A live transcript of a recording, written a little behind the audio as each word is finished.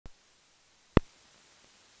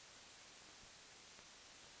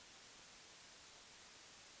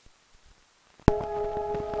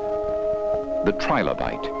the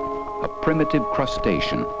trilobite, a primitive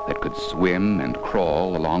crustacean that could swim and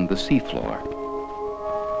crawl along the seafloor.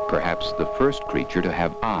 Perhaps the first creature to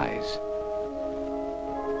have eyes.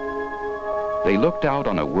 They looked out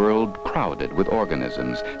on a world crowded with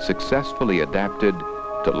organisms successfully adapted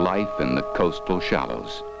to life in the coastal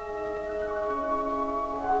shallows.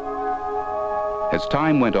 As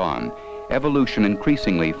time went on, evolution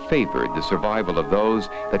increasingly favored the survival of those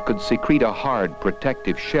that could secrete a hard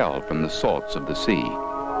protective shell from the salts of the sea.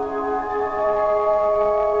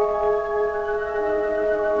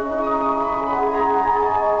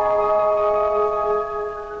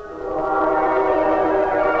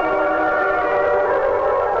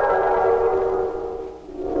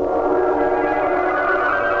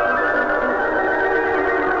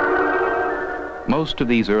 Most of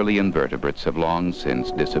these early invertebrates have long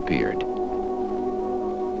since disappeared.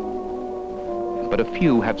 But a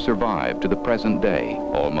few have survived to the present day,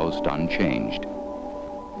 almost unchanged.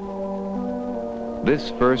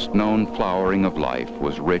 This first known flowering of life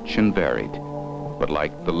was rich and varied, but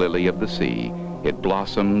like the lily of the sea, it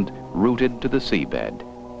blossomed rooted to the seabed,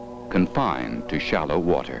 confined to shallow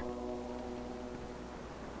water.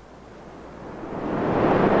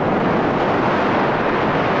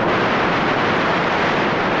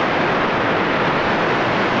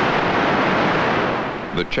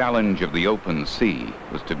 The challenge of the open sea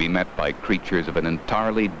was to be met by creatures of an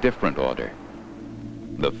entirely different order,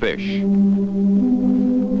 the fish.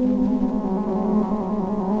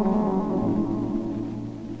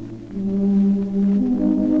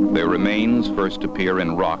 Their remains first appear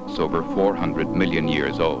in rocks over 400 million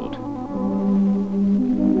years old.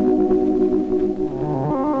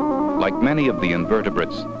 Like many of the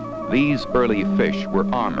invertebrates, these early fish were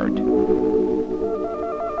armored.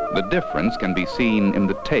 The difference can be seen in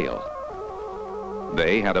the tail.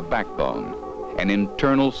 They had a backbone, an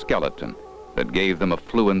internal skeleton that gave them a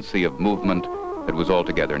fluency of movement that was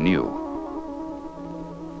altogether new.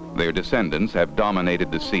 Their descendants have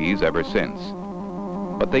dominated the seas ever since,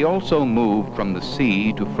 but they also moved from the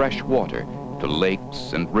sea to fresh water, to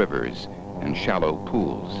lakes and rivers and shallow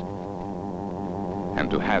pools,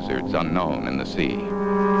 and to hazards unknown in the sea.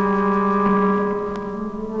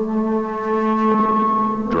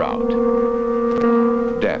 Drought,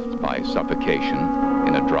 death by suffocation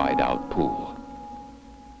in a dried-out pool.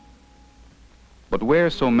 But where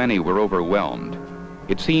so many were overwhelmed,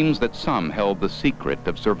 it seems that some held the secret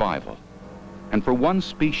of survival. And for one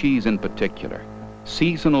species in particular,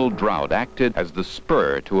 seasonal drought acted as the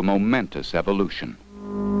spur to a momentous evolution.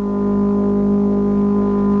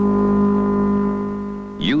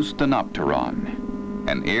 Eusthenopteron,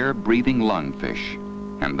 an air-breathing lungfish,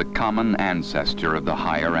 and the common ancestor of the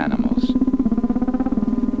higher animals.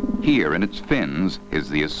 Here in its fins is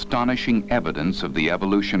the astonishing evidence of the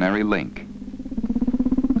evolutionary link.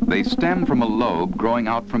 They stem from a lobe growing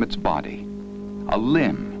out from its body, a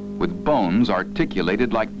limb with bones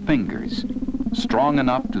articulated like fingers, strong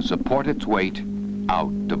enough to support its weight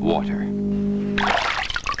out of water.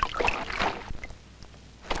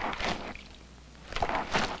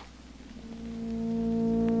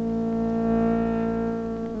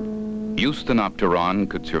 Eusthenopteron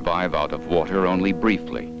could survive out of water only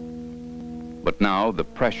briefly. But now the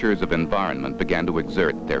pressures of environment began to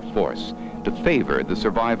exert their force to favor the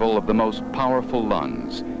survival of the most powerful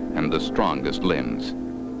lungs and the strongest limbs.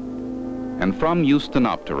 And from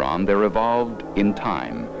Eusthenopteron there evolved, in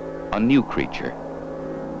time, a new creature,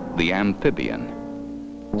 the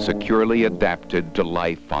amphibian, securely adapted to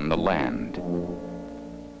life on the land.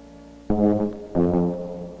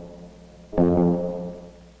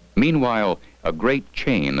 Meanwhile, a great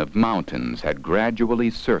chain of mountains had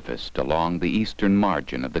gradually surfaced along the eastern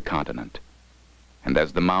margin of the continent. And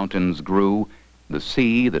as the mountains grew, the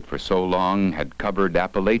sea that for so long had covered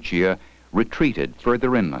Appalachia retreated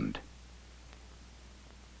further inland.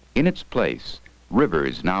 In its place,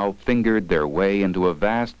 rivers now fingered their way into a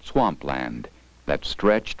vast swampland that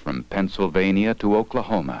stretched from Pennsylvania to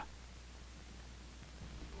Oklahoma.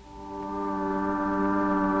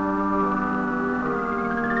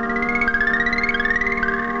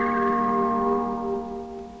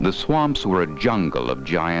 The swamps were a jungle of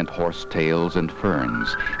giant horsetails and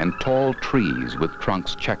ferns, and tall trees with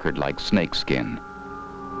trunks checkered like snakeskin.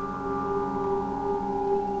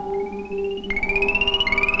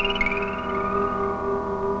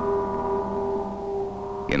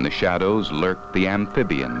 In the shadows lurked the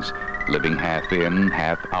amphibians, living half in,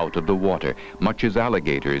 half out of the water, much as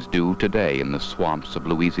alligators do today in the swamps of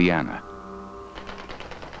Louisiana.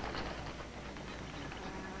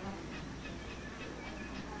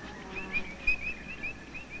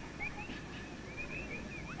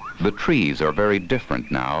 The trees are very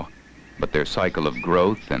different now, but their cycle of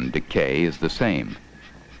growth and decay is the same.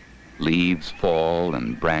 Leaves fall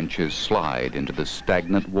and branches slide into the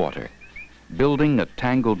stagnant water, building a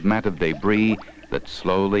tangled mat of debris that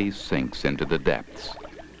slowly sinks into the depths.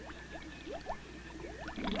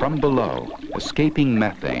 From below, escaping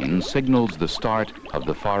methane signals the start of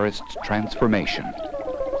the forest's transformation.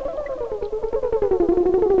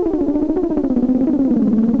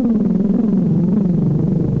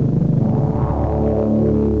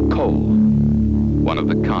 Coal, one of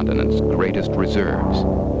the continent's greatest reserves,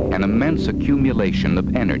 an immense accumulation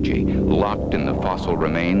of energy locked in the fossil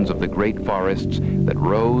remains of the great forests that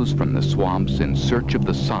rose from the swamps in search of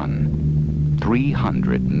the sun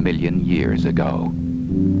 300 million years ago.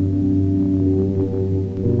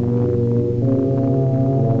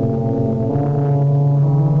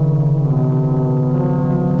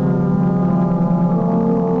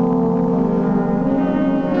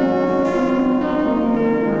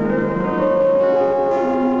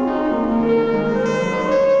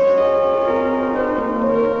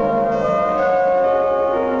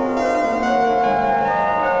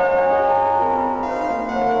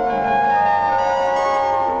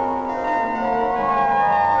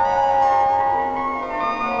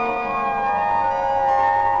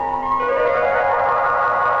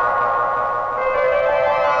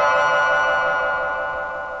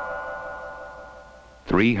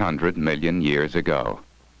 $300 million years ago,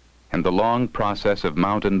 and the long process of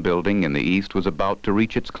mountain building in the east was about to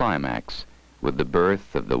reach its climax with the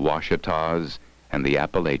birth of the Ouachitas and the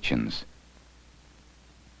Appalachians.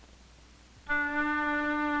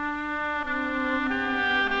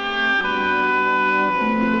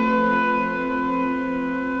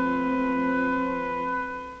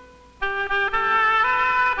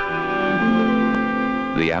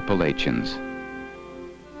 The Appalachians.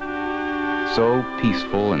 So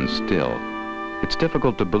peaceful and still, it's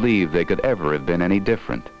difficult to believe they could ever have been any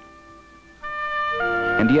different.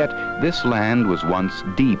 And yet, this land was once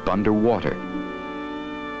deep underwater.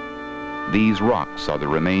 These rocks are the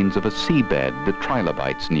remains of a seabed the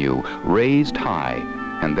trilobites knew, raised high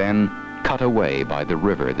and then cut away by the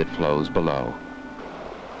river that flows below.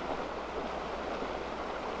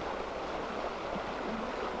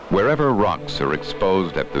 Wherever rocks are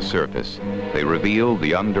exposed at the surface, they reveal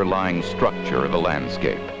the underlying structure of a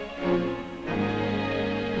landscape.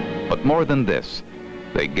 But more than this,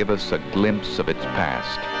 they give us a glimpse of its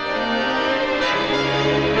past.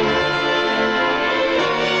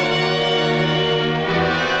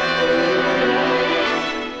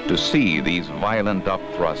 To see these violent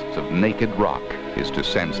upthrusts of naked rock is to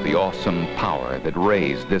sense the awesome power that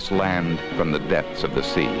raised this land from the depths of the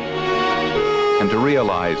sea. And to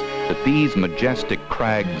realize that these majestic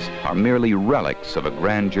crags are merely relics of a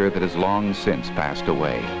grandeur that has long since passed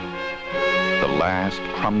away. The last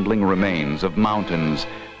crumbling remains of mountains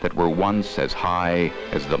that were once as high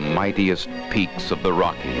as the mightiest peaks of the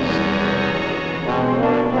Rockies.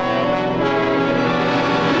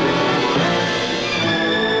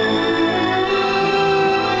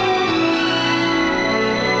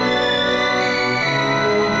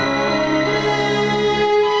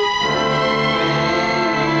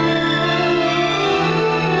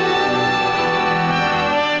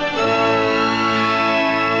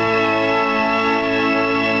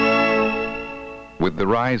 With the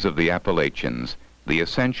rise of the Appalachians, the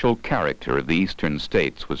essential character of the eastern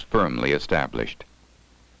states was firmly established.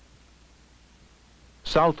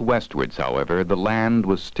 Southwestwards, however, the land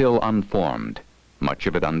was still unformed, much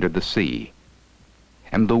of it under the sea.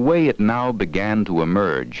 And the way it now began to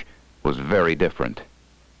emerge was very different.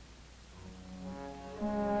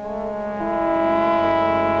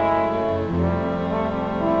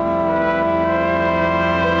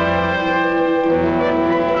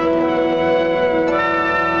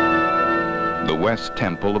 West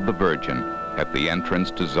Temple of the Virgin at the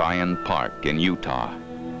entrance to Zion Park in Utah.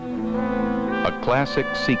 A classic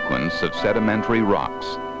sequence of sedimentary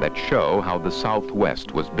rocks that show how the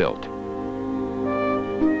Southwest was built.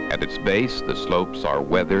 At its base, the slopes are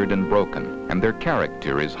weathered and broken, and their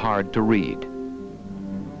character is hard to read.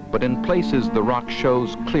 But in places, the rock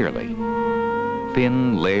shows clearly,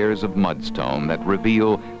 thin layers of mudstone that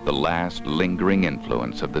reveal the last lingering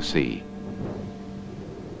influence of the sea.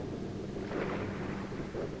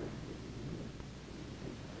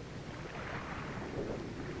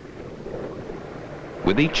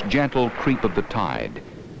 With each gentle creep of the tide,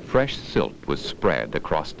 fresh silt was spread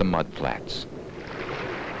across the mudflats.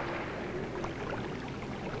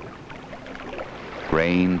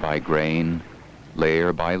 Grain by grain,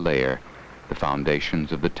 layer by layer, the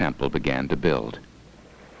foundations of the temple began to build.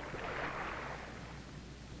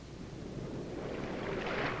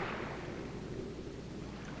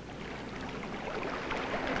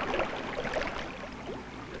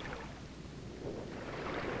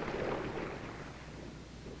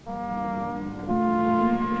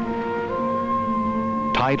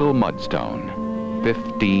 tidal mudstone,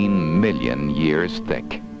 15 million years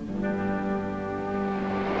thick.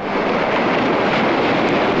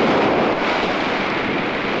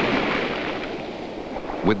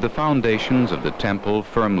 With the foundations of the temple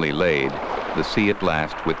firmly laid, the sea at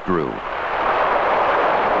last withdrew.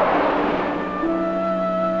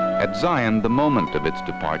 At Zion, the moment of its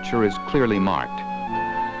departure is clearly marked.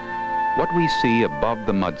 What we see above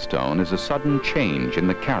the mudstone is a sudden change in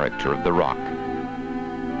the character of the rock.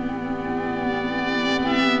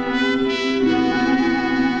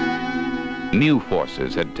 New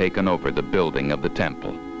forces had taken over the building of the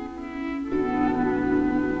temple.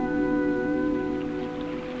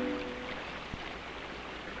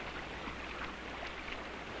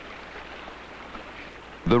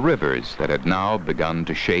 The rivers that had now begun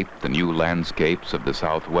to shape the new landscapes of the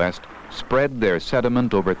Southwest spread their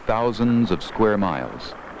sediment over thousands of square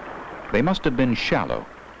miles. They must have been shallow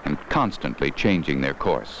and constantly changing their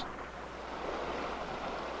course.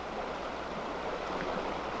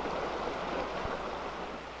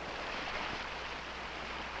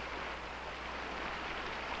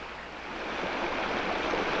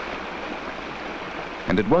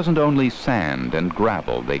 And it wasn't only sand and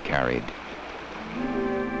gravel they carried.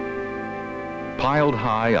 Piled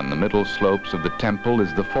high on the middle slopes of the temple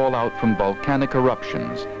is the fallout from volcanic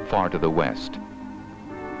eruptions far to the west.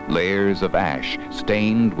 Layers of ash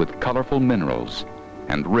stained with colorful minerals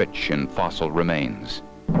and rich in fossil remains.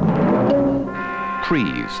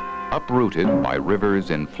 Trees uprooted by rivers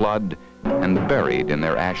in flood and buried in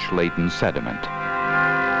their ash-laden sediment.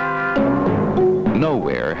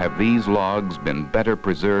 Nowhere have these logs been better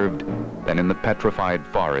preserved than in the petrified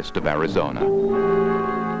forest of Arizona.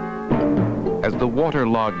 As the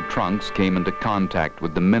waterlogged trunks came into contact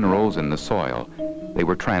with the minerals in the soil, they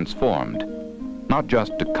were transformed, not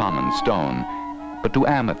just to common stone, but to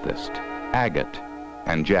amethyst, agate,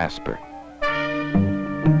 and jasper.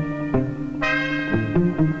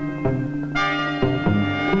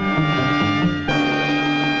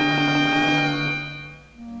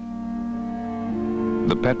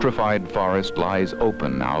 The petrified forest lies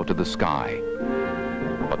open now to the sky.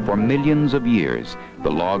 But for millions of years,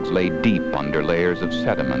 the logs lay deep under layers of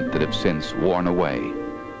sediment that have since worn away.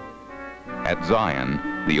 At Zion,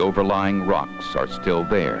 the overlying rocks are still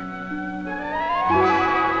there.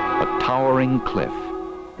 A towering cliff,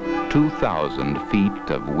 2,000 feet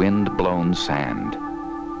of wind-blown sand.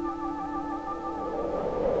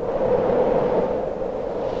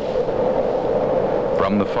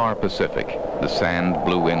 From the far Pacific, the sand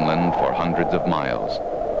blew inland for hundreds of miles,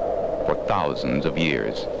 for thousands of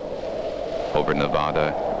years, over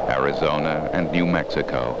Nevada, Arizona, and New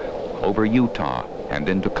Mexico, over Utah and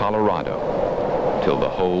into Colorado, till the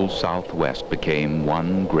whole Southwest became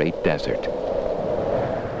one great desert.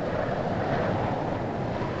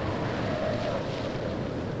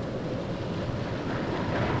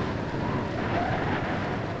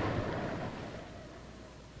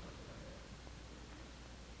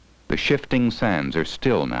 The shifting sands are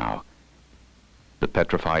still now, the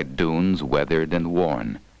petrified dunes weathered and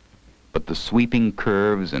worn, but the sweeping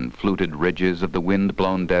curves and fluted ridges of the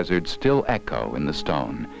wind-blown desert still echo in the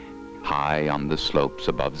stone, high on the slopes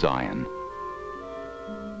above Zion.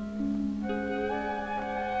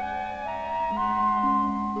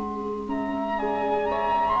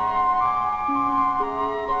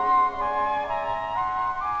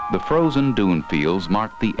 The frozen dune fields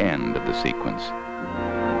mark the end of the sequence.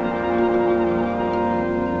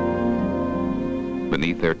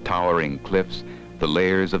 Beneath their towering cliffs, the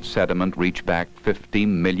layers of sediment reach back 50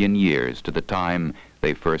 million years to the time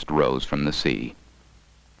they first rose from the sea.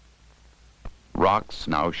 Rocks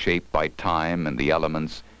now shaped by time and the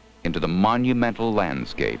elements into the monumental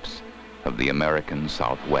landscapes of the American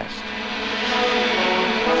Southwest.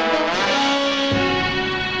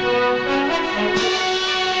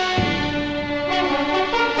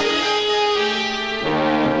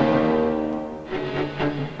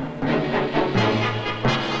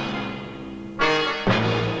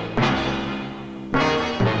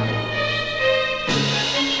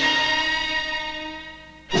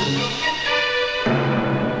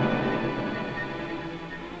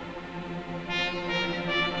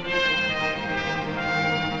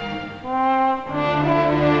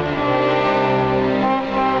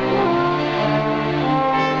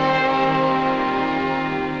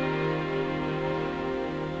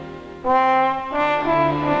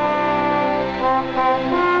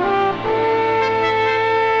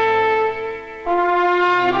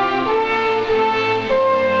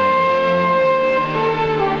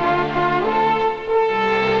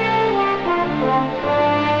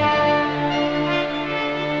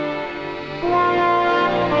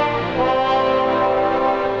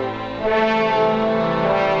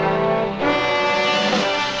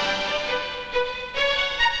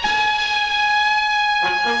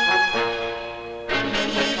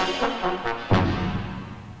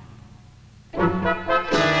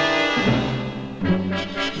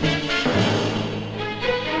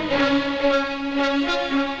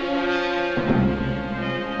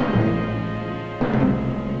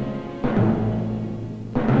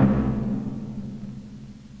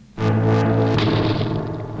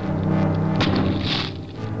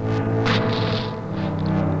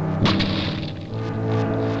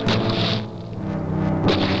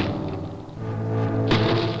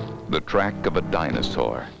 track of a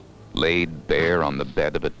dinosaur laid bare on the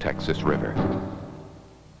bed of a Texas river.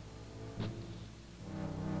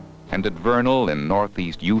 And at Vernal in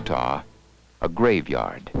northeast Utah, a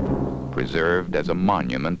graveyard preserved as a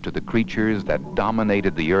monument to the creatures that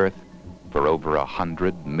dominated the earth for over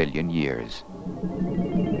 100 million years.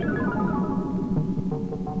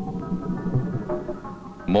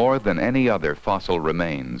 More than any other fossil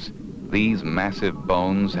remains, these massive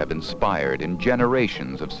bones have inspired in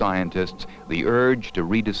generations of scientists the urge to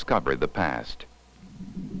rediscover the past.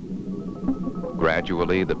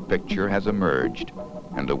 Gradually, the picture has emerged,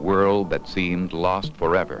 and a world that seemed lost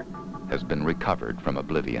forever has been recovered from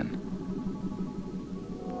oblivion.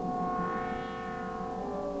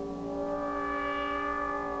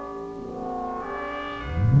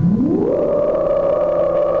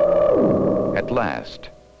 At last,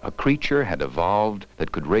 a creature had evolved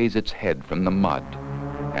that could raise its head from the mud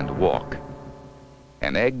and walk.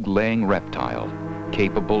 An egg-laying reptile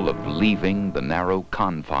capable of leaving the narrow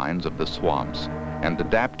confines of the swamps and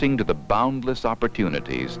adapting to the boundless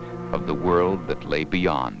opportunities of the world that lay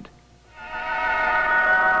beyond.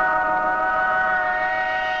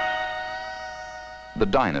 The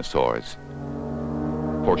dinosaurs.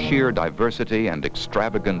 For sheer diversity and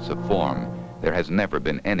extravagance of form, there has never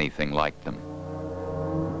been anything like them.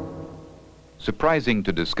 Surprising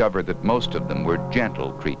to discover that most of them were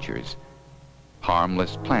gentle creatures,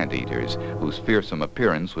 harmless plant eaters whose fearsome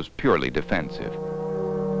appearance was purely defensive.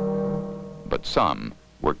 But some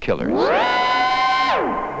were killers,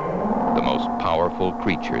 the most powerful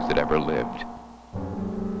creatures that ever lived.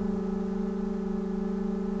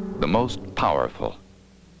 The most powerful,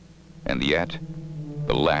 and yet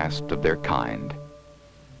the last of their kind.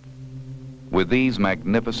 With these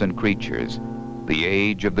magnificent creatures, the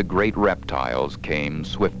age of the great reptiles came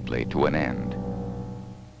swiftly to an end.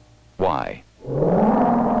 Why?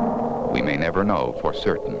 We may never know for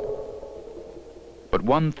certain. But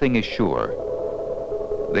one thing is sure.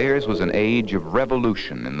 Theirs was an age of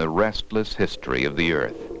revolution in the restless history of the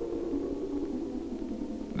earth.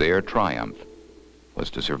 Their triumph was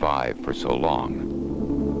to survive for so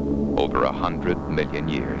long, over 100 million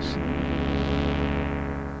years.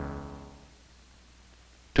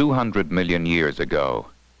 200 million years ago,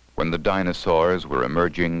 when the dinosaurs were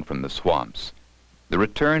emerging from the swamps, the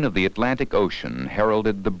return of the Atlantic Ocean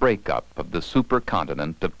heralded the breakup of the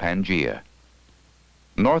supercontinent of Pangaea.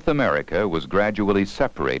 North America was gradually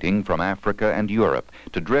separating from Africa and Europe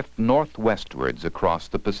to drift northwestwards across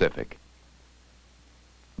the Pacific.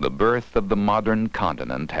 The birth of the modern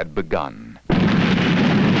continent had begun.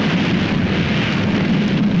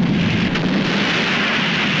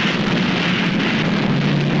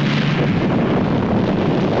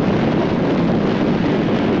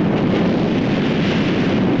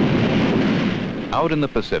 Out in the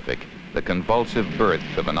Pacific, the convulsive birth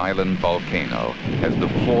of an island volcano as the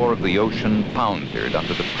floor of the ocean pounded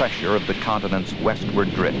under the pressure of the continent's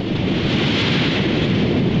westward drift.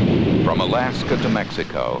 From Alaska to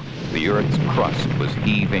Mexico, the Earth's crust was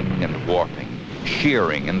heaving and warping,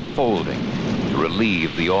 shearing and folding to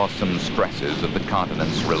relieve the awesome stresses of the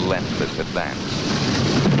continent's relentless advance.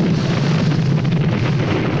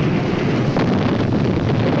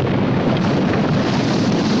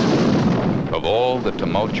 Of all the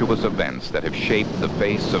tumultuous events that have shaped the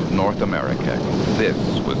face of North America, this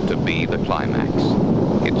was to be the climax.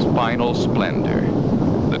 Its final splendor,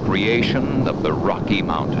 the creation of the Rocky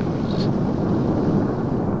Mountains.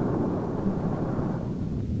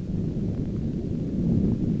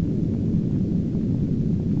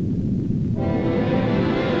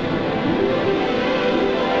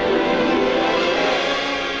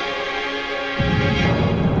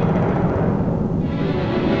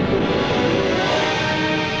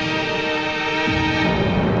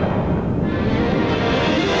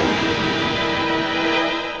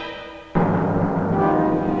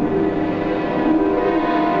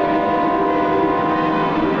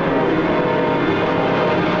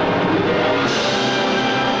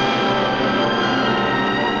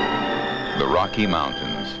 Rocky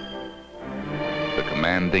Mountains, the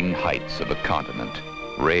commanding heights of a continent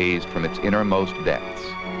raised from its innermost depths.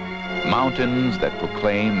 Mountains that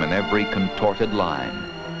proclaim in every contorted line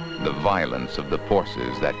the violence of the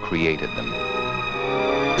forces that created them.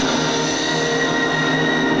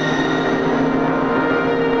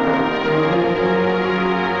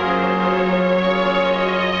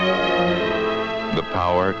 The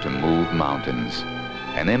power to move mountains,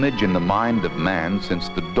 an image in the mind of man since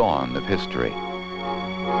the dawn of history.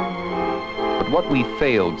 But what we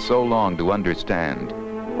failed so long to understand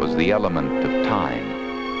was the element of time.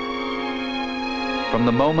 From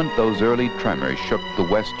the moment those early tremors shook the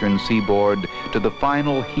western seaboard to the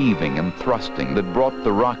final heaving and thrusting that brought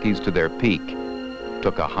the Rockies to their peak,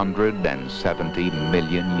 took 170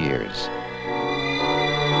 million years.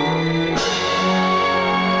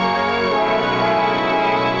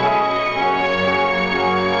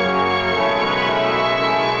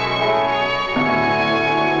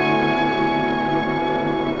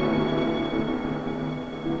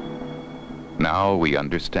 Now we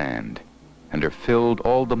understand, and are filled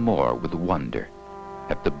all the more with wonder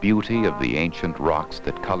at the beauty of the ancient rocks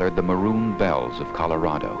that colored the maroon bells of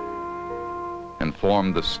Colorado and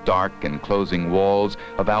formed the stark enclosing walls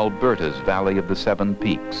of Alberta's Valley of the Seven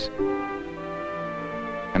Peaks,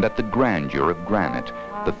 and at the grandeur of granite,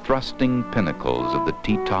 the thrusting pinnacles of the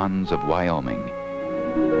Tetons of Wyoming.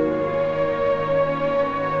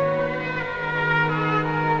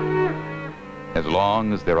 As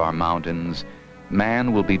long as there are mountains,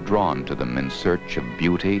 man will be drawn to them in search of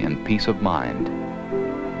beauty and peace of mind.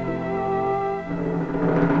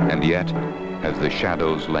 And yet, as the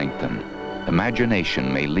shadows lengthen,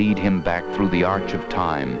 imagination may lead him back through the arch of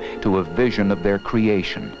time to a vision of their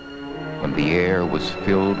creation, when the air was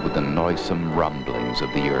filled with the noisome rumblings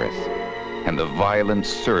of the earth and the violent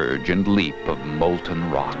surge and leap of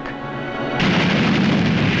molten rock.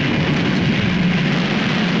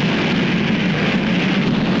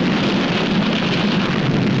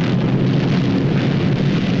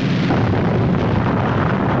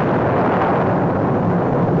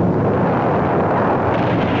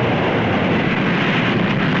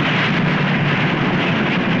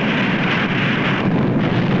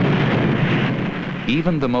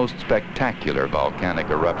 Even the most spectacular volcanic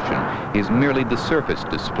eruption is merely the surface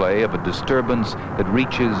display of a disturbance that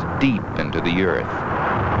reaches deep into the earth.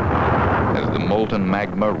 As the molten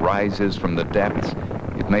magma rises from the depths,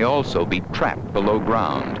 it may also be trapped below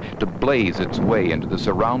ground to blaze its way into the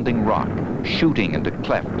surrounding rock, shooting into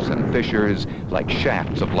clefts and fissures like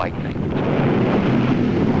shafts of lightning.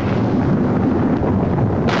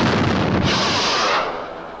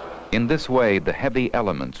 In this way, the heavy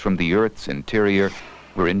elements from the Earth's interior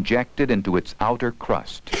were injected into its outer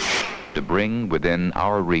crust to bring within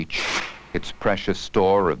our reach its precious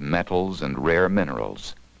store of metals and rare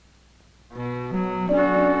minerals.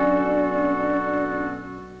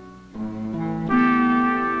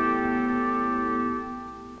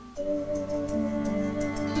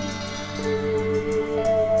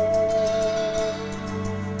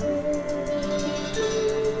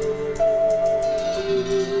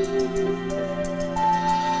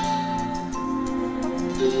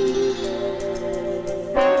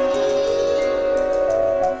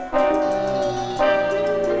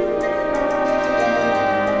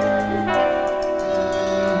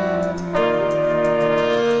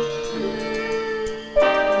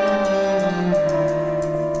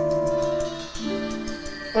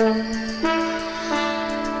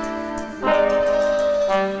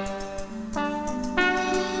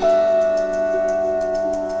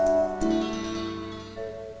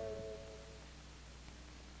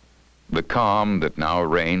 The calm that now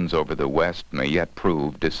reigns over the West may yet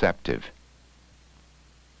prove deceptive.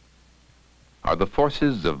 Are the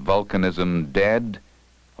forces of volcanism dead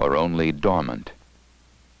or only dormant?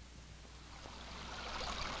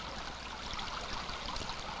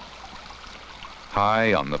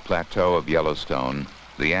 High on the plateau of Yellowstone,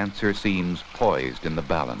 the answer seems poised in the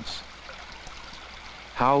balance.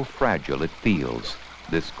 How fragile it feels,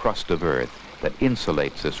 this crust of earth that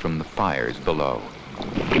insulates us from the fires below.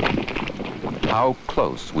 How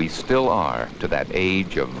close we still are to that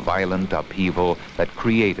age of violent upheaval that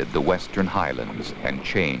created the Western Highlands and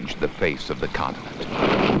changed the face of the continent.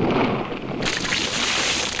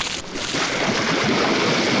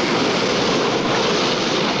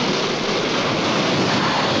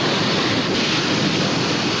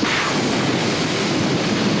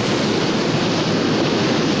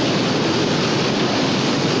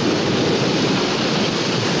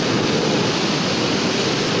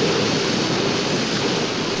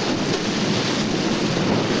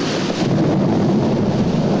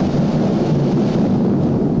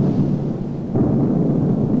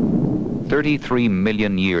 "33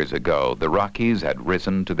 million years ago, the Rockies had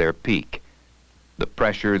risen to their peak, the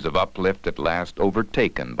pressures of uplift at last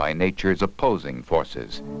overtaken by nature's opposing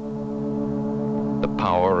forces, the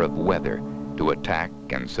power of weather to attack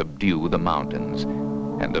and subdue the mountains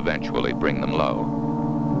and eventually bring them low.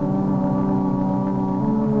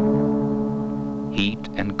 Heat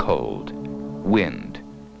and cold, wind,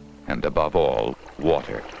 and above all,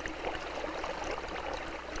 water.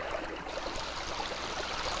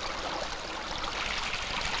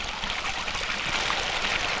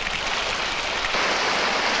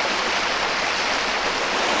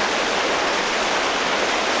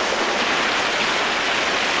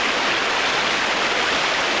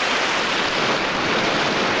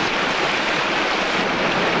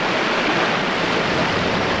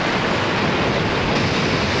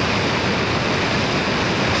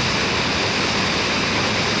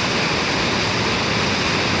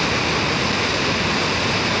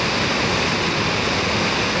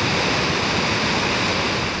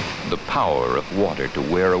 power of water to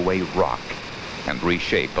wear away rock and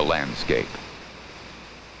reshape a landscape.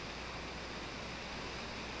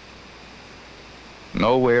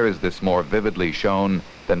 Nowhere is this more vividly shown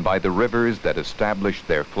than by the rivers that established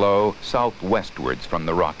their flow southwestwards from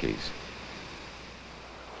the Rockies.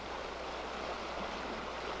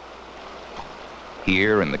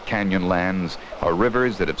 Here in the canyon lands are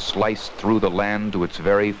rivers that have sliced through the land to its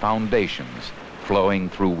very foundations, flowing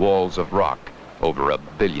through walls of rock over 1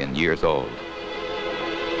 billion years old.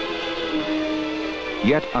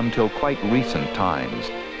 Yet until quite recent times,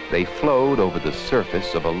 they flowed over the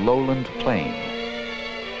surface of a lowland plain.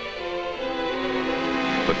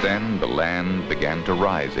 But then the land began to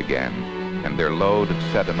rise again, and their load of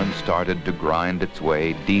sediment started to grind its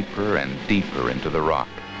way deeper and deeper into the rock.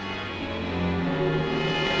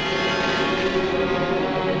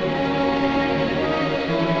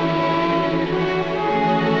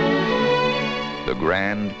 The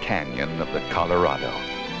Grand Canyon of the Colorado,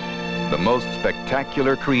 the most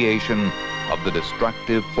spectacular creation of the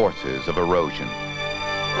destructive forces of erosion.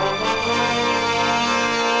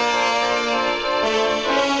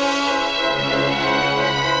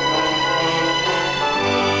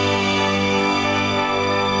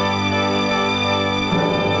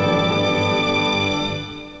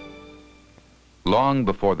 Long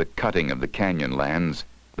before the cutting of the canyon lands,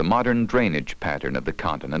 the modern drainage pattern of the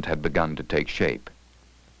continent had begun to take shape.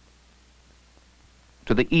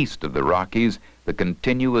 To the east of the Rockies, the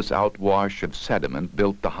continuous outwash of sediment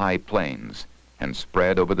built the high plains and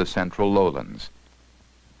spread over the central lowlands.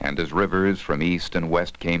 And as rivers from east and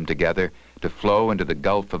west came together to flow into the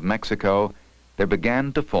Gulf of Mexico, there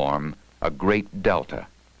began to form a great delta.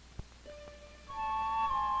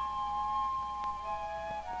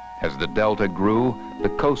 As the delta grew, the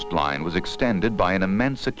coastline was extended by an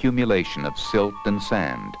immense accumulation of silt and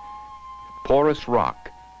sand, porous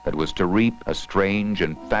rock that was to reap a strange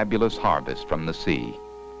and fabulous harvest from the sea.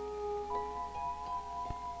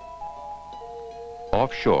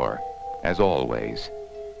 Offshore, as always,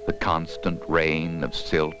 the constant rain of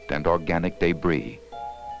silt and organic debris,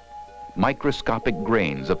 microscopic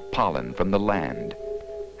grains of pollen from the land,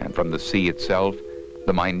 and from the sea itself,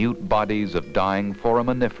 the minute bodies of dying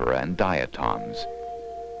foraminifera and diatoms,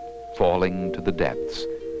 falling to the depths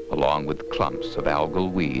along with clumps of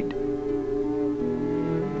algal weed,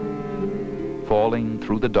 falling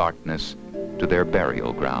through the darkness to their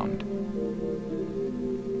burial ground.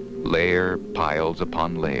 Layer piles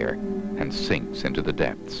upon layer and sinks into the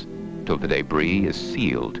depths till the debris is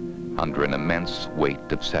sealed under an immense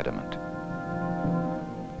weight of sediment.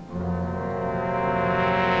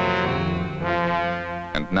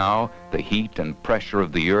 And now the heat and pressure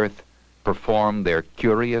of the earth perform their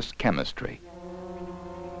curious chemistry,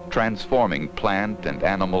 transforming plant and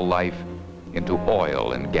animal life into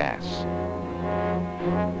oil and gas.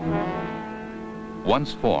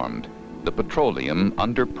 Once formed, the petroleum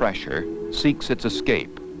under pressure seeks its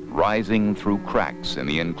escape, rising through cracks in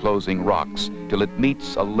the enclosing rocks till it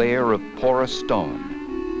meets a layer of porous stone.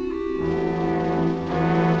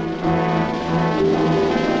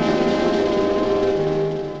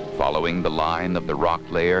 Following the line of the rock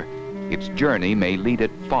layer, its journey may lead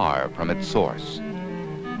it far from its source.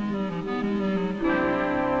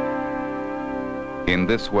 In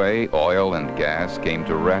this way, oil and gas came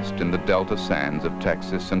to rest in the delta sands of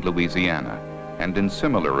Texas and Louisiana, and in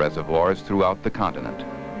similar reservoirs throughout the continent,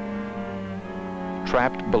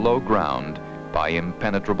 trapped below ground by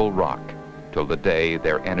impenetrable rock till the day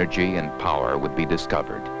their energy and power would be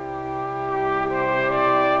discovered.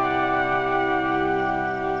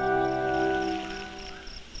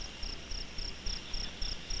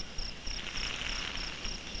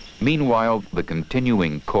 Meanwhile, the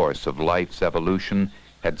continuing course of life's evolution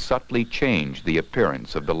had subtly changed the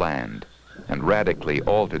appearance of the land and radically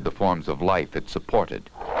altered the forms of life it supported.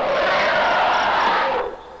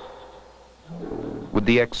 With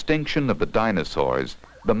the extinction of the dinosaurs,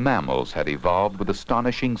 the mammals had evolved with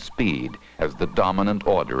astonishing speed as the dominant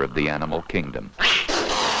order of the animal kingdom.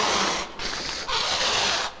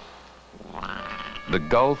 The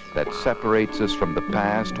gulf that separates us from the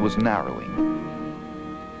past was narrowing.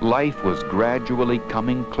 Life was gradually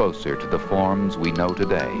coming closer to the forms we know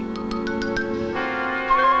today.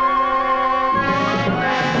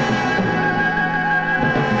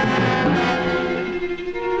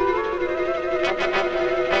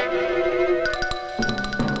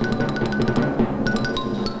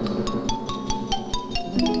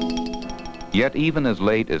 Yet even as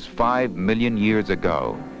late as 5 million years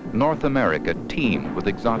ago, North America teemed with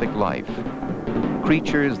exotic life.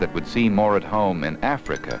 Creatures that would seem more at home in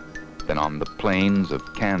Africa than on the plains of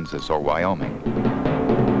Kansas or Wyoming.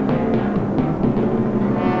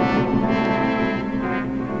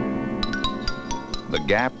 The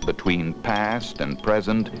gap between past and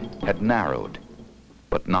present had narrowed,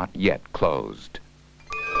 but not yet closed.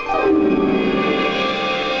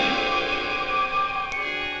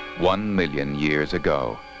 One million years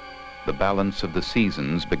ago, the balance of the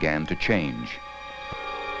seasons began to change.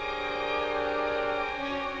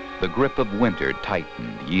 The grip of winter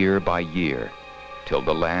tightened year by year, till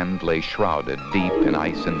the land lay shrouded deep in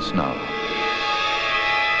ice and snow.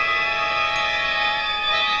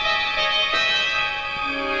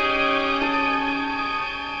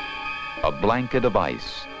 A blanket of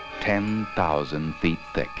ice, 10,000 feet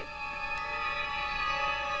thick.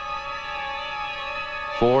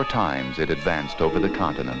 4 times it advanced over the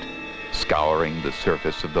continent, scouring the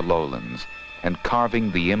surface of the lowlands and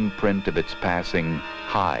carving the imprint of its passing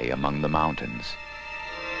high among the mountains.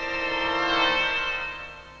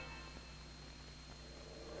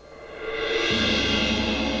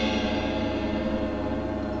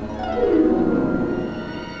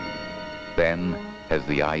 Then, as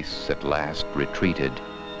the ice at last retreated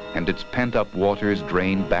and its pent-up waters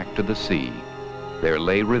drained back to the sea, there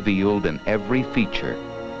lay revealed in every feature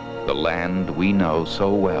the land we know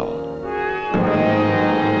so well.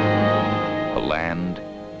 A land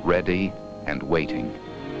ready and waiting.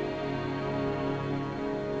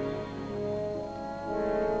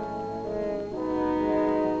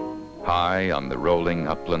 High on the rolling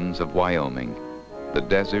uplands of Wyoming, the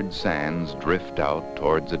desert sands drift out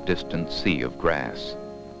towards a distant sea of grass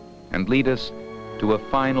and lead us to a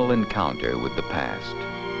final encounter with the past,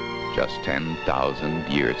 just 10,000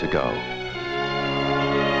 years ago.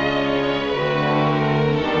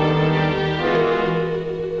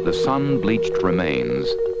 The sun-bleached remains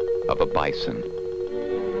of a bison.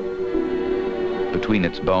 Between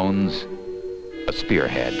its bones, a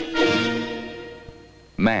spearhead.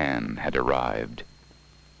 Man had arrived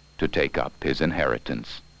to take up his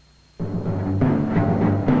inheritance.